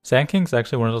Sand King's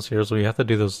actually one of those heroes where you have to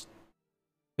do those.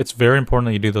 It's very important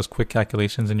that you do those quick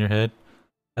calculations in your head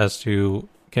as to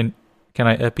can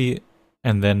I epi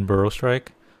and then Burrow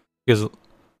Strike, because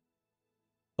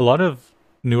a lot of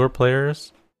newer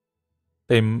players,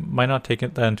 they might not take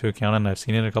that into account, and I've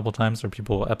seen it a couple times where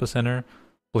people epicenter,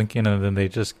 blink in, and then they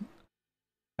just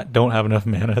don't have enough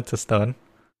mana to stun.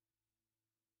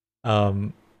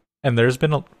 And there's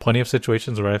been plenty of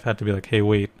situations where I've had to be like, hey,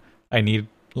 wait, I need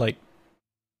like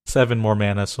 7 more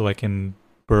mana so I can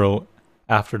burrow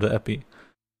after the epi.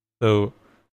 So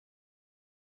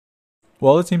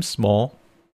while it seems small,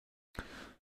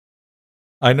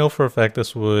 I know for a fact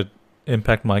this would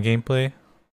impact my gameplay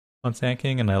on Sand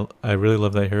King, and I really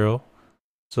love that hero.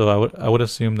 So I would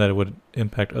assume that it would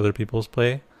impact other people's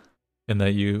play, and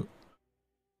that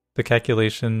the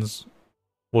calculations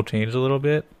will change a little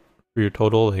bit for your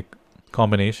total like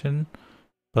combination,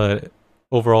 but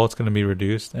overall it's going to be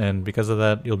reduced, and because of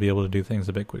that you'll be able to do things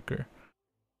a bit quicker.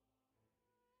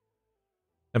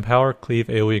 Empower Cleave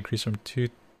AoE increase from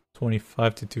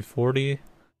 225 to 240.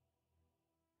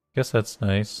 Guess that's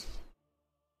nice.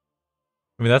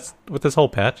 I mean, that's what this whole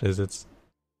patch is.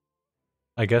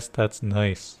 I guess that's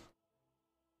nice.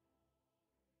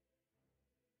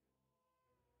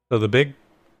 So the big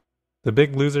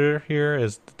loser here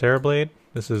is the Terrorblade.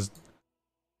 This is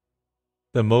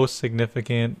the most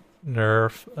significant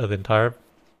nerf of the entire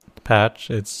patch.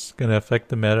 It's gonna affect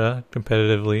the meta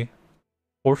competitively,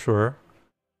 for sure.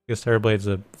 Because Terrorblade's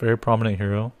a very prominent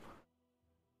hero,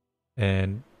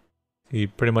 and he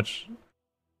pretty much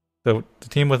the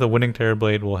team with a winning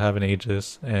Terrorblade will have an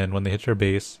Aegis, and when they hit your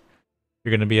base,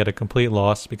 you're gonna be at a complete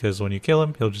loss because when you kill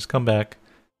him, he'll just come back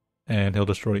and he'll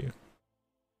destroy you.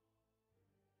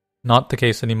 Not the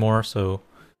case anymore, so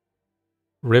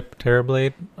rip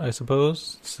Terrorblade, I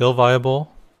suppose. Still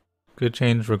viable, good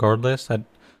change regardless. I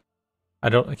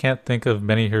can't think of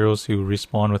many heroes who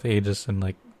respawn with Aegis and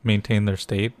like maintain their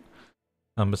state,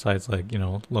 besides like, you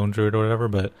know, Lone Druid or whatever,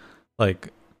 but like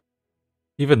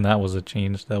even that was a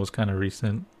change that was kind of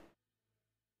recent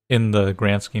in the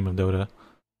grand scheme of Dota.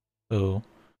 So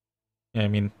yeah, I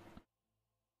mean,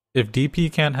 if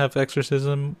DP can't have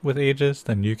Exorcism with Aegis,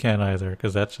 then you can't either,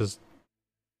 because it's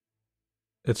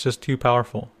just too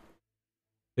powerful.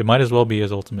 It might as well be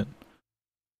his ultimate.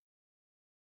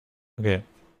 Okay,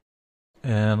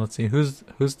 and let's see who's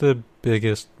the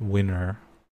biggest winner.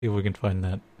 See if we can find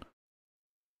that.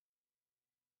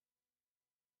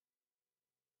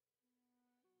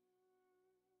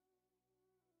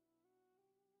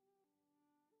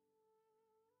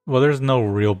 Well, there's no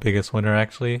real biggest winner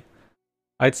actually.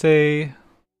 I'd say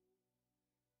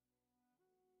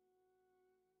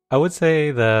I would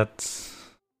say that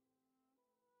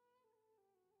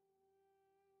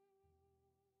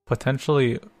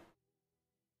potentially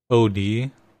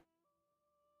OD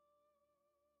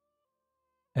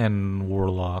and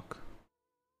Warlock.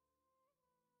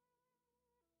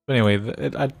 But anyway,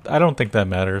 I don't think that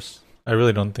matters. I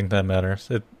really don't think that matters.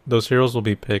 Those heroes will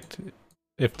be picked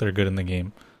if they're good in the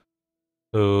game.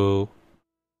 So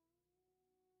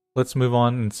let's move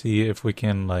on and see if we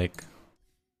can like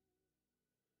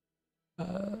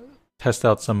test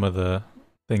out some of the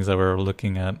things that we're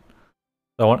looking at.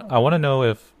 I want to know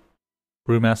if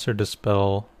Brewmaster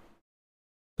Dispel,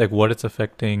 like what it's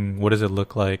affecting, what does it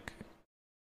look like,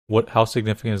 how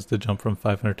significant is the jump from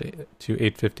 500 to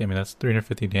 850? I mean, that's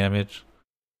 350 damage.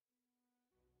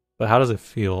 But how does it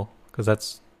feel?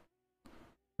 Because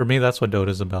for me, that's what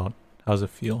Dota's about. How does it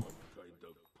feel?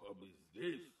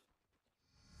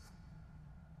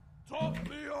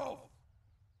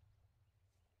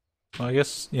 Well, I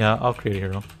guess, yeah, I'll create a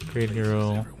hero. Create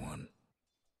hero.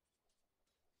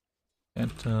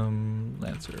 Phantom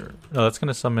Lancer. No, that's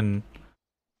gonna summon.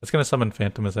 That's gonna summon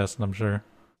Phantom Assassin, I'm sure.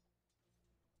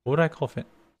 What would I call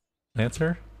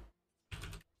Lancer?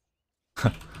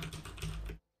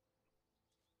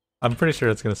 I'm pretty sure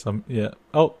it's gonna summon. Yeah.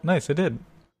 Oh, nice, it did.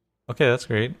 Okay, that's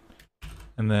great.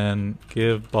 And then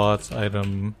give bots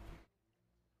item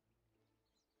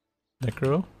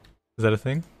Necro. Is that a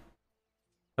thing?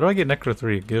 How do I get Necro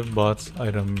 3? Give bots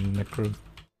item Necro.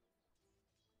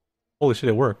 Holy shit,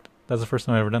 it worked. That's the first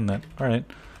time I've ever done that. Alright.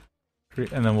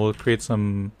 And then we'll create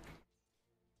some...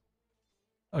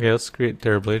 Okay, let's create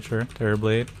Terrorblade, sure.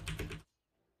 Terrorblade.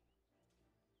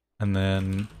 And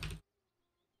then...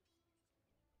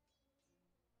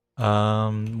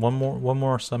 one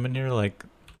more summon here, like...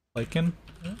 Lycan?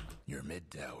 Your mid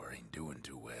tower ain't doing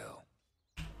too well.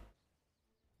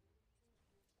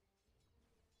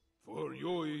 For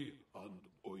Yoi and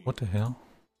Oi. What the hell?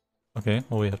 Okay,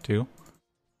 well we have two.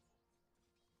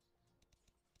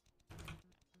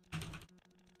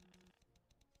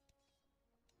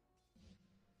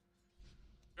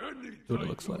 See what it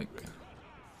looks like.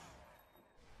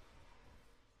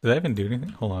 Did I even do anything?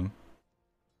 Hold on.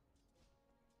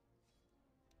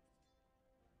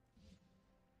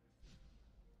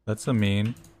 That's the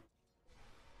main.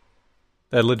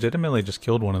 That legitimately just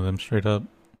killed one of them straight up.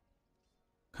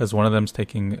 Because one of them's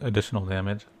taking additional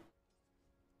damage.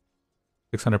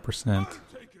 600%.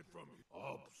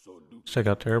 Check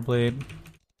out Terrorblade.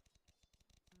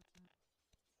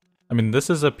 I mean, this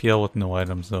is a PL with no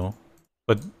items though.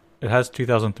 But it has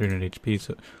 2,300 HP,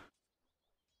 so...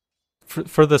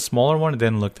 For the smaller one, it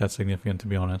didn't look that significant, to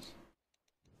be honest.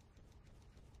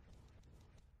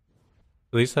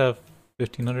 At least have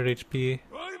 1,500 HP.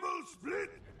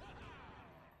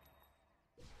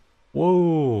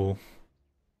 Whoa!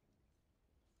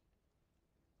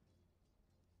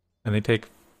 And they take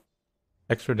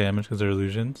extra damage because they're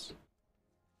illusions.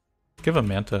 Give a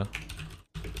Manta.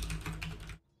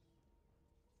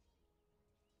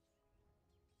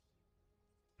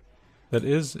 That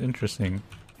is interesting.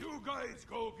 You guys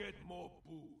go get more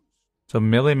booze. So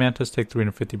melee Mantas take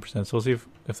 350%, so we'll see if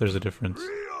there's a difference.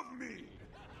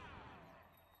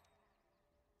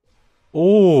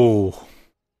 Oh!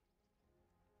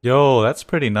 Yo, that's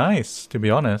pretty nice, to be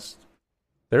honest.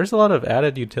 There's a lot of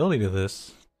added utility to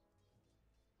this.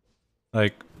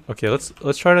 Like, okay,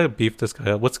 let's try to beef this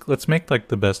guy up. Let's make like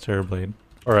the best Terrorblade,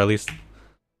 or at least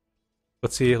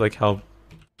let's see like how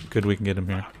good we can get him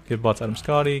here. Give bots item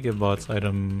Scotty. Give bots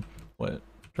item what?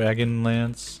 Dragon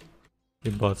Lance.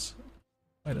 Give bots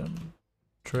item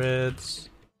Treads.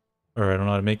 Or I don't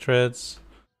know how to make Treads.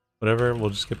 Whatever. We'll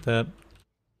just skip that.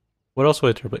 What else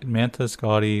would I Terrorblade? Manta,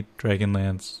 Scotty, Dragon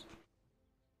Lance.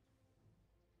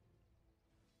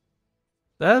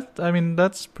 That, I mean,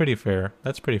 that's pretty fair.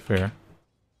 That's pretty fair.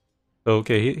 So,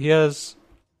 okay, he has...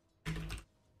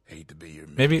 Hate to be your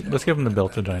maybe, let's give him the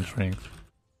Belt of Giant Strength.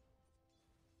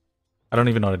 I don't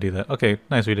even know how to do that. Okay,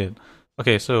 nice, we did.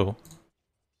 Okay, so...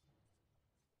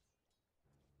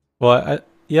 Well,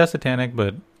 he has Satanic,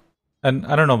 but... And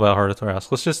I don't know about Heart of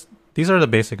Thorax. Let's just... These are the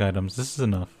basic items. This is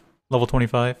enough. Level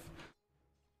 25.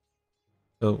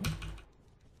 So...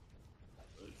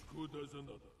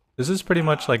 This is pretty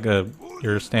much like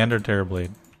your standard Terrorblade.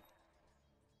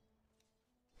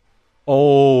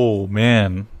 Oh,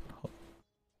 man.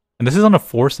 And this is on a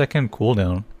 4-second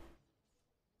cooldown.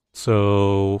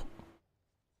 So...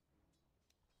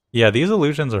 Yeah, these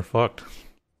illusions are fucked.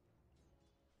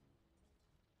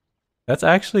 That's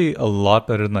actually a lot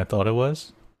better than I thought it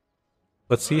was.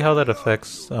 Let's see how that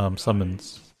affects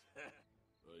summons.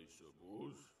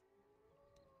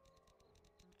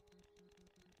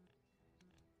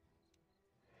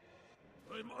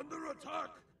 I'm under attack.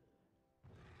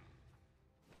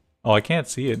 Oh, I can't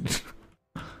see it.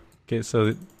 Okay,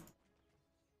 so...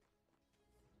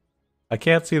 I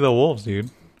can't see the wolves, dude.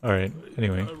 Alright,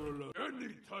 anyway.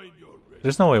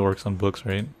 There's no way it works on books,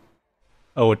 right?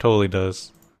 Oh, it totally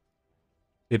does.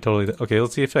 It totally does. Okay,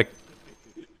 let's see if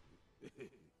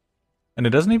and it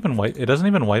doesn't even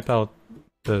wipe out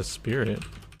the spirit.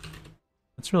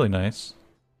 That's really nice.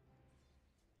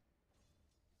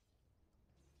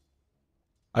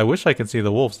 I wish I could see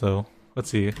the wolves though.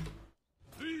 Let's see.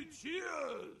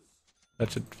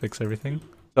 That should fix everything.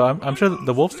 So I'm sure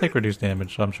the wolves take reduced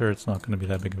damage, so I'm sure it's not going to be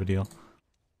that big of a deal.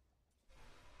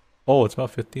 Oh, it's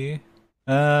about 50.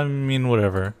 I mean,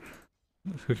 whatever.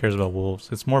 Who cares about wolves?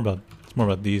 It's more about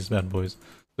these bad boys.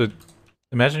 So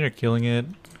imagine you're killing it.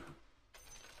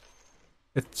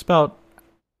 It's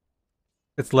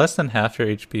less than half your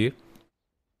HP.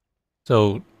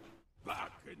 So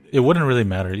it wouldn't really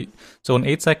matter. So in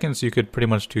 8 seconds, you could pretty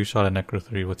much two-shot a Necro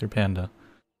 3 with your Panda.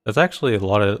 That's actually a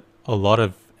lot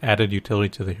of added utility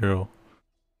to the hero.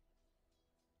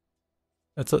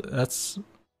 So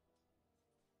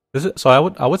I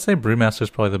would say Brewmaster is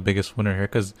probably the biggest winner here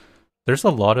because there's a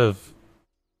lot of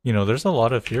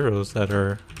heroes that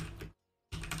are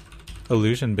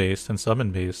illusion based and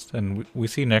summon based, and we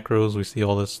see Necros, we see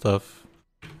all this stuff.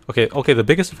 Okay, the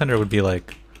biggest offender would be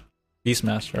like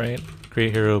Beastmaster, right?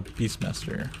 Great hero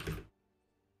Beastmaster.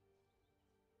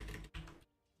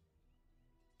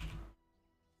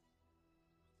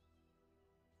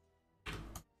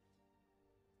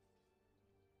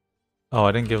 Oh,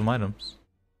 I didn't give him items.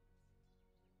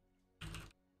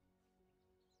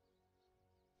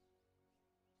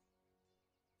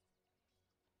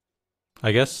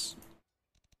 I guess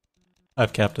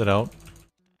I've capped it out.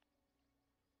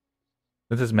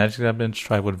 This is Magic Zap bench,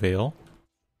 try with Veil.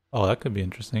 Oh, that could be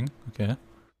interesting. Okay.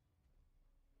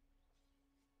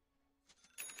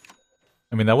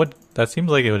 I mean, that seems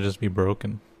like it would just be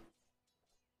broken.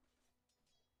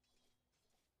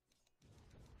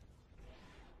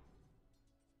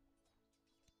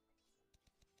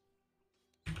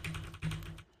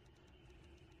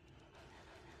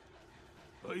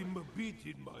 I'm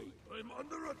beaten, mate. I'm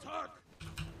under attack.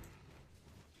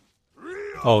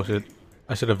 Oh shit.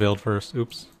 I should have veiled first.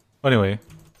 Oops. Anyway.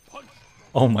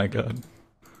 Oh my god.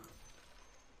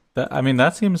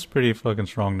 That seems pretty fucking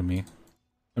strong to me.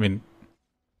 I mean,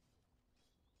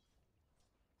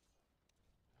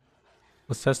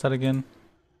 let's test that again.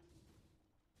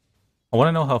 I want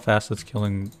to know how fast it's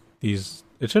killing these.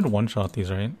 It should one-shot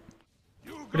these, right?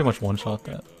 Pretty much one-shot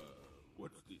that.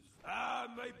 What's this? Ah,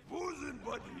 my bosom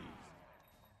buddies.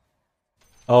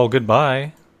 Oh,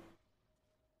 goodbye.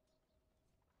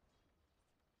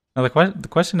 Now the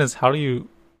question is, how do you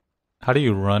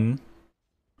run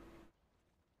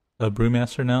a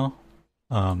Brewmaster now?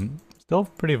 Still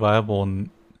pretty viable in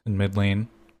mid lane.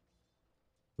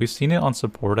 We've seen it on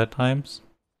support at times.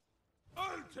 I'll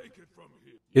take it from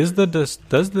here. Does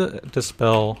the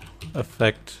dispel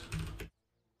affect?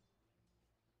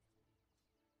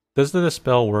 Does the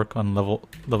dispel work on level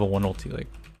 1 ulti? Like,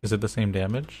 is it the same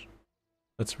damage?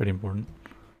 That's pretty important.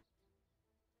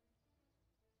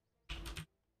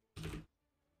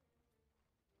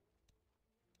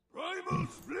 Primal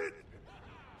split.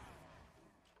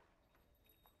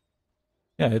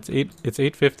 Yeah, it's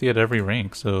 850 at every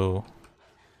rank, so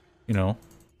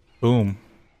boom.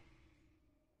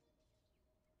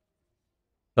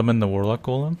 Summon the Warlock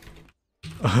Golem.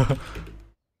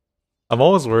 I'm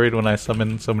always worried when I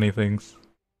summon so many things.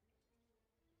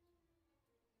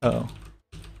 Uh oh.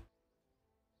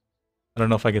 I don't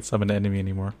know if I could summon an enemy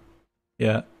anymore.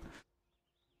 Yeah.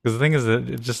 Because the thing is that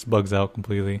it just bugs out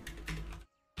completely.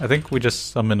 I think we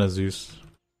just summon a Zeus.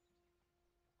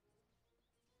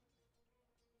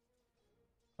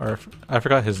 Or I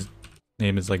forgot his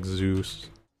name is like Zeus.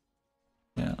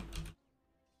 Yeah.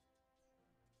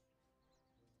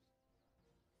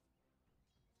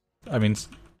 I mean,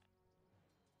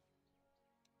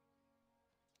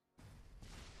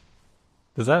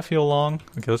 does that feel long?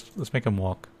 Okay, let's make him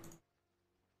walk.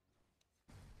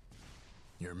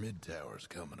 Your mid tower's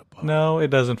coming apart. No, it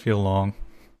doesn't feel long.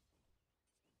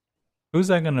 Who's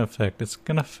that gonna affect? It's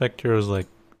gonna affect heroes like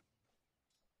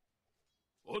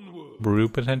Onward. Brew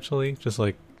potentially, just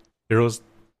like heroes.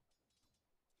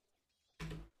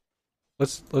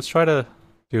 Let's try to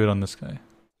do it on this guy.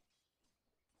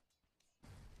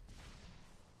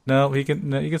 No, he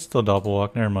can still double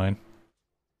walk. Never mind.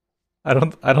 I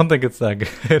don't think it's that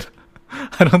good.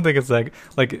 I don't think it's that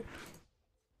like.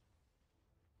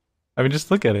 I mean,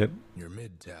 just look at it. Your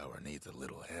mid tower needs a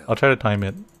little help. I'll try to time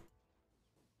it.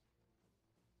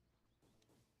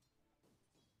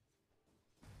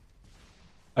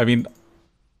 I mean,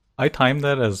 I timed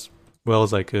that as well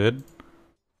as I could,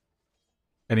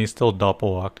 and he still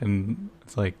doppel walked, and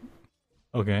it's like,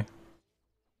 okay.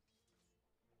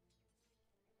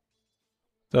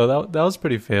 So that was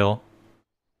pretty fail.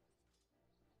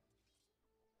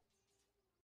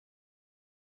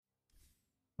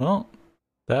 Well,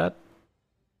 that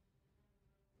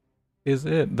is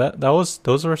it.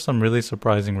 Those were some really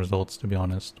surprising results, to be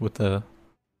honest. I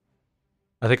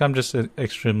think I'm just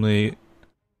extremely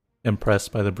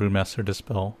impressed by the Brewmaster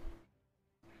Dispel.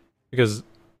 Because,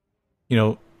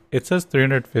 it says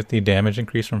 350 damage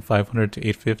increase from 500 to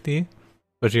 850,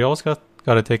 but you always got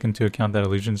to take into account that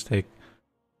illusions take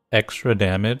extra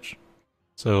damage.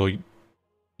 So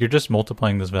you're just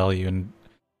multiplying this value, and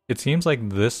it seems like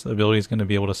this ability is going to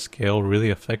be able to scale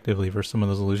really effectively for some of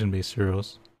those illusion-based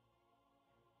heroes.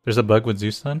 There's a bug with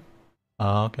Zeus then?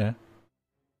 Ah, okay.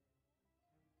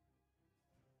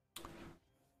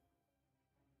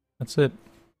 That's it.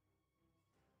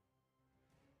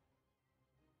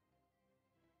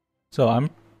 So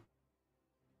I'm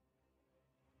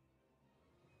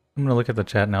gonna look at the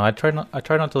chat now. I try not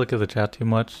to look at the chat too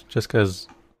much, just because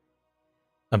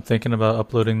I'm thinking about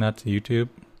uploading that to YouTube.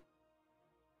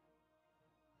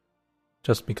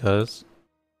 Just because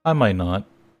I might not,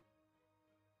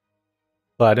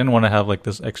 but I didn't want to have like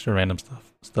this extra random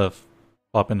stuff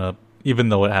popping up, even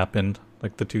though it happened,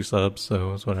 like the 2 subs. So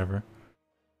it was whatever.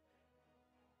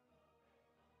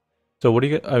 So what do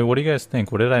you guys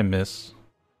think? What did I miss?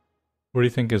 What do you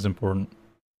think is important?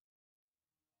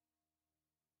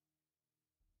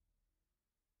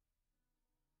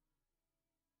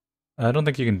 I don't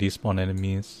think you can despawn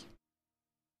enemies.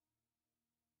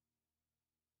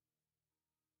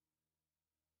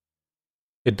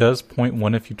 It does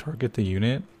 0.1 if you target the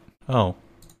unit. Oh.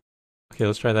 Okay,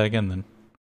 let's try that again then.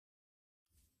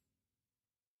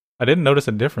 I didn't notice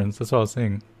a difference, that's what I was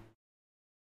saying.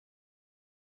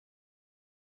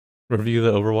 Review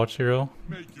the Overwatch hero?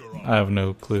 I have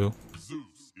no clue.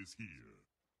 Zeus is here.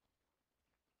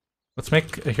 Let's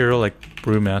make a hero like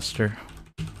Brewmaster.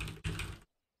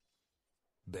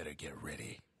 Better get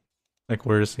ready. Like,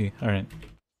 where is he? Alright.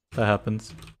 That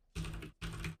happens.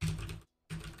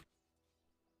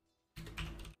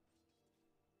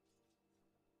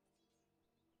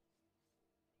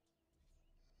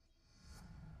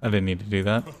 I didn't need to do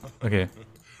that. Okay.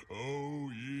 Oh,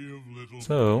 ye of little.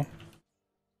 So,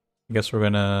 I guess we're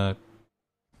gonna...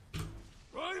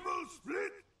 Primal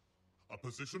split. A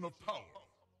position of power.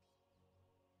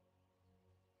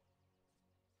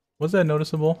 Was that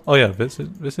noticeable? Oh yeah,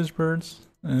 visage birds.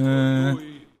 I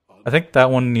think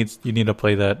that one needs. You need to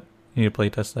play that. You need to play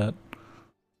test that.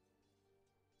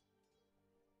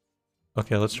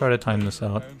 Okay, let's try to time this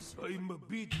out.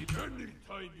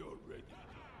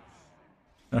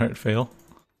 All right, fail.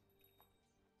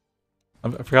 I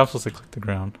forgot I'm supposed to click the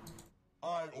ground.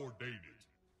 I ordain it.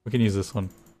 We can use this one.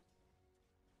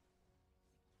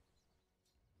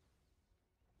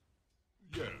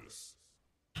 Yes.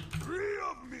 Free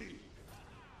of me.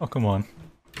 Oh come on.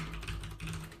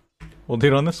 We'll do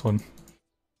it on this one. The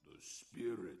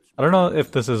spirits. I don't know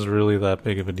if this is really that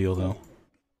big of a deal though.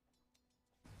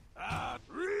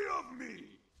 Free of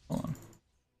me. Hold on.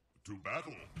 To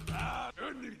battle.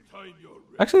 Anytime you're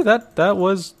ready. Actually, that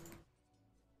was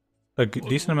a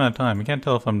decent amount of time. I can't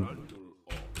tell if I'm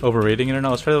overrating it or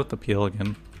not. Let's try that with the PL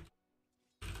again.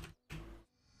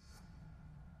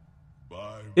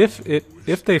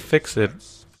 If they fix it,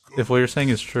 if what you're saying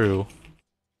is true,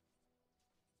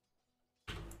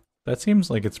 that seems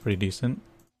like it's pretty decent.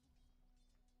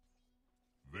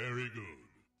 Very good.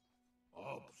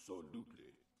 Absolutely.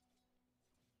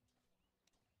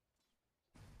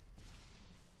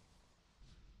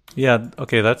 Yeah,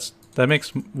 okay, that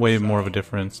makes way more of a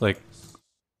difference. Like,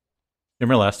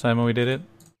 remember last time when we did it?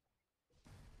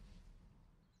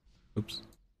 Oops.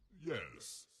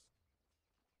 Yes.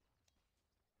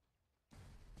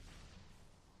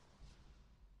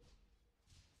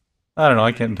 I don't know,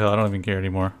 I can't tell. I don't even care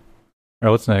anymore.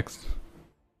 Alright, what's next?